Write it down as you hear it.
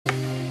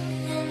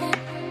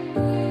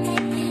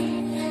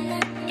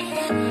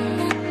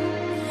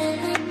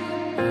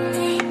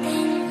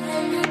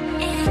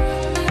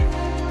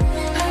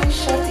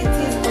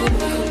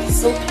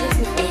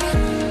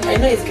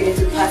is going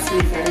to pass me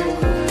very well.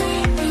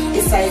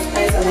 It's size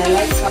S, and I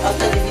like to,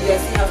 after the video, I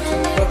still have to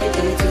rub it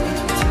a little bit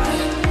with my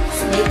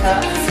sneaker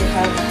and see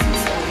how it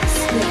is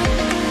on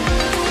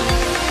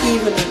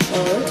even and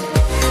old.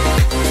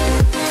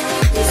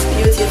 It's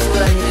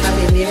beautiful, and you have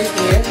a name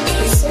here.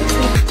 It's so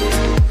cool.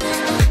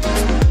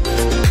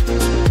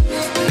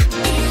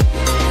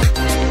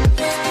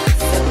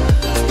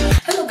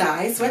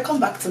 Welcome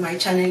back to my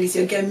channel. It's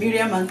your girl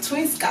Miriam and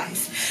Twins,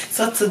 guys.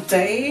 So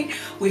today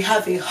we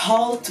have a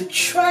haul to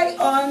try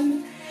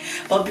on,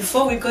 but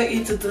before we go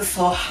into this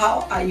haul,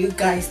 how are you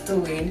guys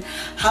doing?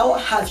 How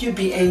have you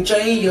been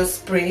enjoying your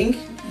spring?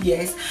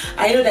 Yes,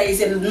 I know there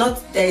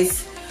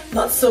is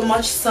not so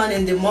much sun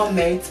in the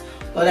moment,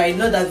 but I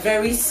know that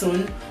very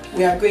soon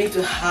we are going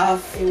to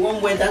have a warm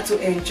weather to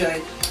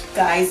enjoy.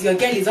 Guys, your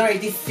girl is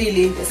already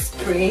feeling the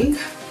spring.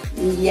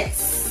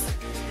 Yes,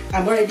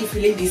 I'm already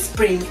feeling the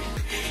spring.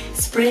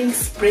 Spring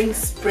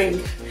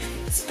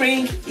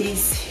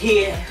is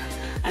here,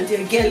 and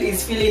your girl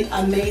is feeling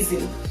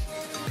amazing.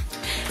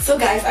 So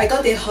guys, I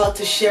got a haul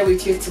to share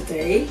with you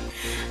today,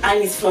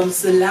 and it's from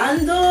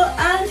Zalando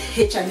and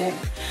H&M.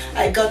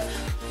 I got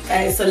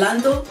a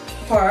Zalando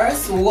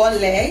purse,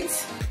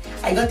 wallet.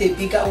 I got a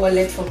bigger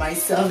wallet for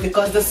myself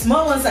because the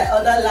small ones I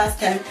ordered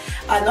last time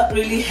are not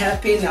really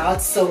helping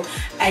out, so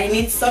I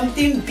need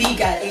something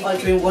bigger. I'm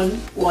ordering one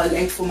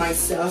wallet for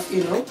myself,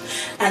 you know.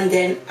 And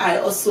then I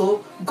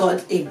also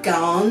got a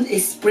gown, a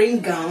spring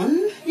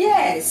gown.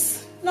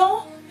 Yes,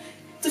 no,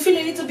 to feel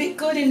a little bit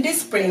good in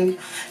this spring.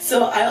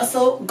 So I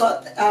also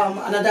got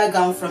another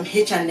gown from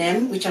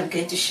H&M, which I'm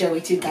going to share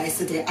with you guys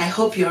today. I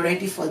hope you're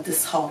ready for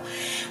this haul.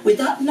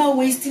 Without now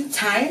wasting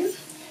time,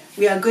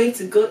 we are going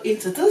to go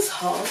into this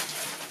haul.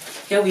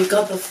 Here we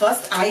got the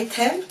first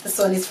item. This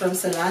one is from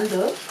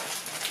Zalando.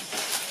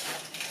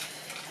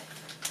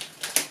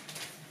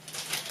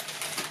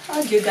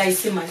 How do you guys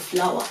see my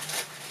flower?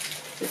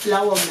 The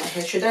flower on my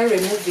hair. Should I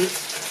remove it?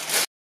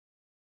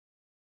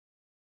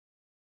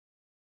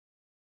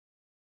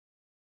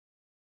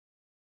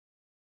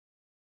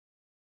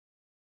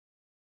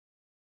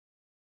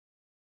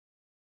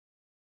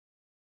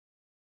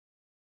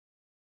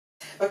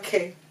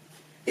 Okay.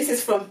 This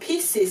is from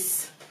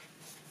Pieces.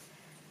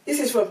 This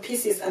is from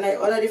Pieces, and I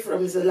ordered it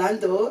from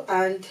Zalando,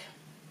 and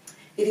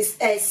it is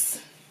S.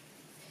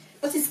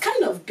 But it's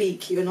kind of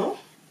big, you know.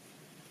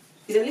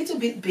 It's a little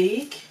bit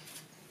big.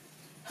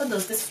 How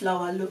does this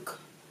flower look?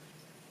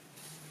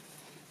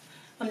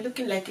 I'm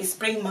looking like a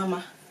spring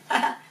mama.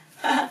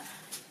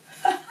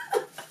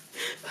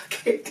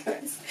 Okay,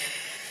 guys.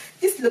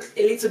 This looks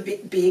a little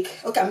bit big.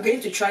 Okay, I'm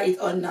going to try it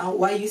on now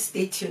while you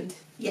stay tuned.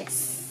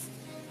 Yes.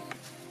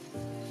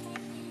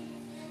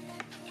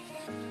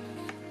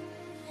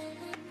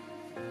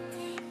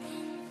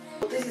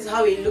 This is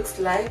how it looks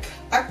like.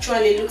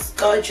 Actually, it looks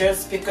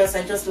gorgeous because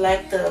I just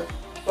like the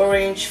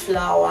orange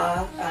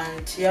flower,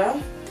 and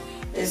yeah,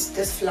 it's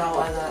this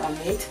flower that I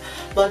made.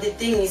 But the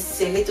thing is,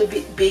 it's a little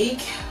bit big.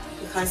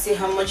 You can see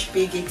how much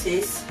big it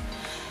is.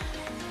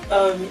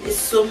 It's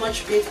so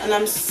much big, and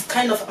I'm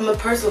a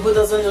person who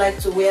doesn't like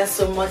to wear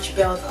so much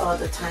belt all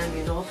the time,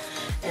 you know,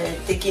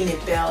 taking a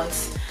belt.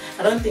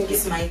 I don't think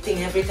it's my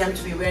thing every time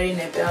to be wearing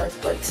a belt,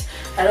 but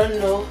I don't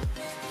know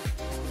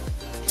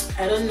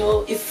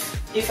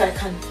if I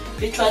can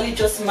literally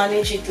just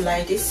manage it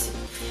like this.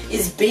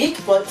 It's big,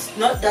 but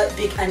not that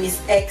big, and it's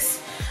X.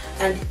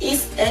 And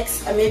it's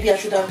X, and maybe I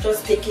should have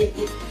just taken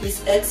it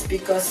is X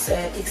because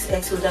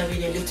XX would have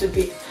been a little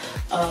bit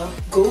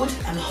good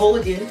and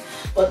holding,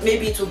 but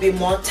maybe it will be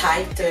more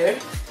tighter.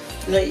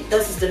 You know,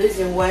 that is the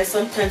reason why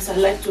sometimes I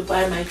like to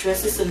buy my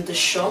dresses in the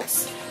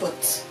shops,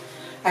 but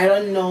I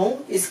don't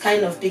know, it's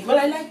kind of big, but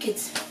I like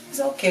it. It's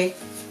okay.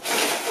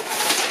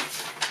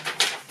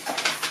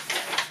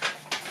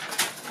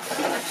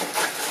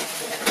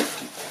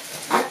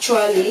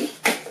 Actually,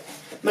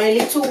 my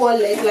little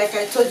wallet, like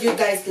I told you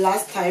guys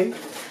last time,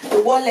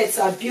 the wallets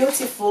are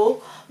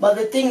beautiful, but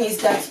the thing is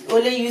that you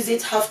only use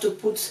it, have to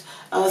put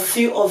a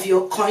few of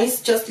your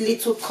coins, just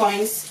little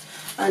coins,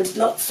 and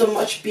not so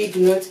much big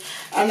notes.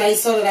 And I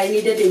saw that I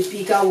needed a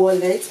bigger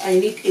wallet. I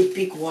need a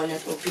big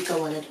wallet, or bigger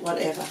wallet,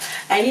 whatever.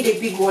 I need a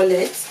big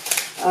wallet.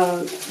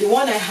 The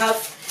one I have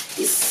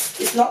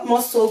is not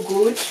more so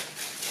good,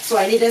 so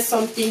I needed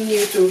something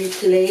new to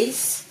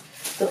replace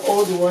the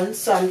old one.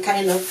 So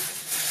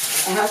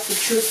I have to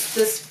choose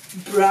this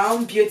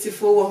brown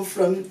beautiful one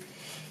from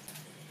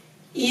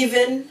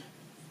Even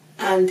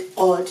and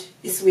Odd.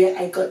 Is where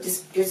I got this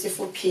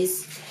beautiful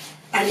piece,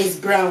 and it's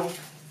brown.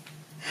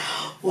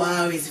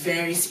 Wow, it's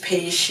very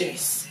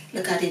spacious.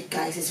 Look at it,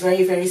 guys. It's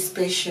very, very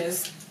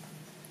spacious.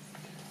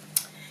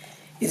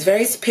 It's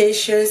very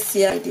spacious.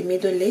 Yeah, the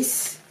middle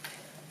is,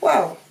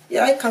 wow.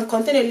 Yeah, it can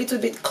contain a little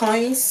bit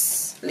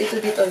coins, little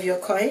bit of your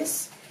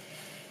coins.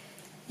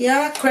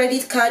 Yeah,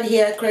 credit card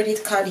here,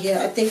 credit card here.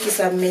 I think it's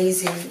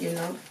amazing, you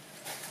know.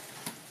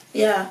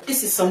 Yeah,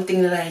 this is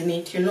something that I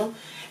need, you know.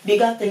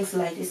 Bigger things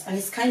like this, and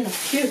it's kind of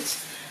cute.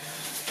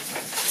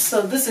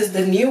 So this is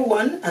the new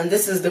one, and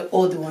this is the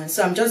old one.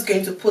 So I'm just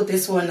going to put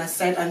this one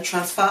aside and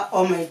transfer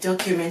all my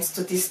documents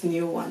to this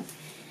new one.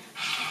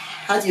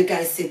 How do you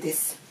guys see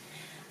this?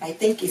 I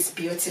think it's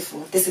beautiful.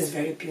 This is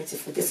very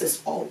beautiful. This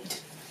is old.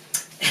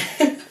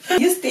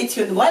 You stay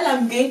tuned while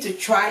I'm going to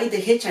try the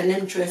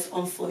H&M dress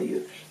on for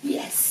you.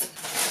 Yes,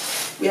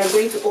 we are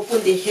going to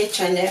open the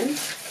H&M.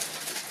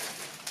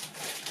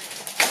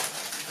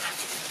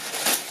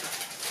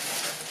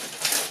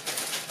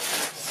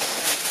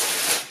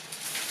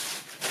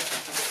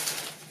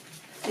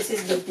 This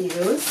is the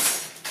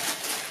bills.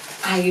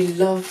 I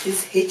love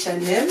this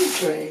H&M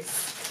dress.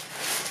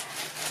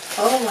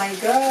 Oh my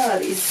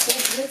god, it's so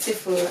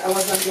beautiful. I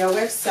was on their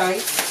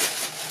website,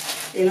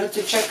 you know,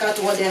 to check out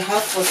what they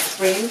have for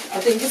spring.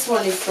 I think this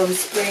one is from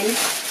spring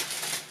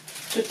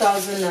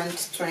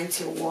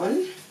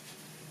 2021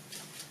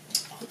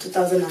 or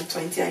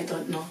 2020, I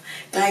don't know.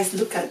 Guys,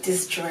 look at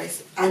this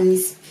dress, and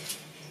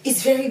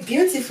it's very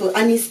beautiful,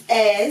 and it's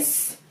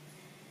S.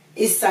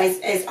 It's size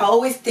S. I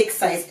always take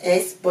size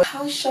S, but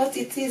how short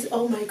it is,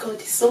 oh my god,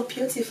 it's so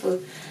beautiful.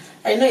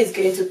 I know it's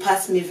going to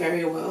pass me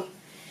very well.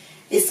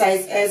 It's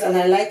size S, and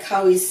I like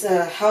how it's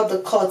how the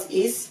cut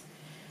is,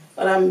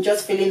 but I'm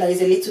just feeling that it's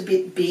a little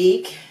bit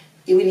big,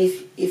 even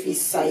if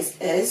it's size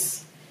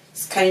S.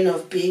 It's kind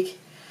of big.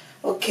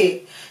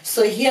 Okay,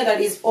 so here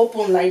that is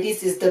open like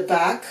this is the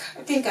back.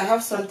 I think I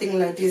have something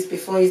like this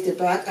before is the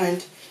back,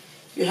 and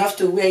you have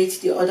to wear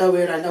it the other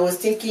way around. I was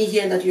thinking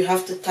here that you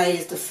have to tie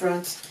is the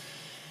front.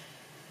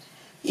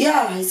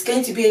 Yeah, it's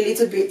going to be a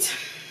little bit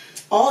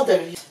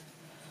older.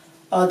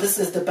 Oh, this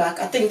is the back.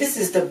 I think this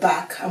is the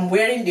back. I'm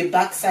wearing the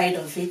back side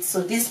of it.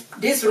 So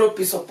this rope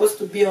is supposed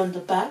to be on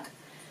the back.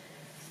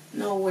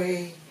 No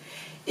way.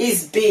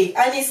 It's big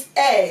and it's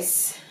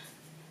S.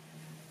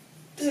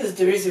 This is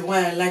the reason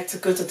why I like to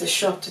go to the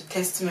shop to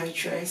test my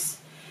dress.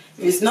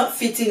 If it's not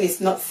fitting, it's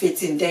not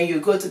fitting. Then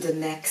you go to the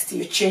next.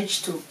 You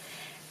change to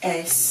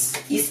S.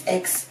 It's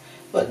X.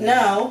 But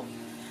now,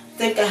 I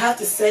think I have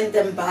to send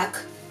them back.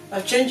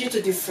 I'll change it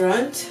to the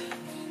front,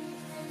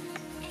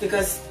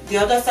 because the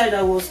other side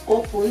that was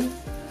open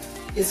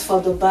is for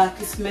the back.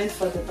 It's meant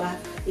for the back.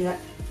 Yeah,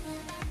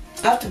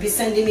 I have to be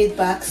sending it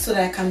back so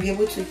that I can be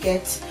able to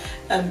get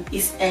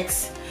is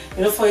X.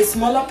 You know, for a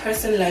smaller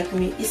person like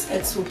me, is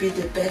X will be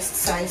the best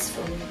size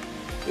for me.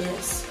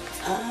 Yes,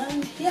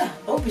 and yeah,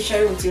 I'll be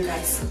sharing with you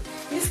guys soon.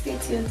 Please stay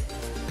tuned.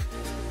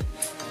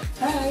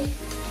 Bye.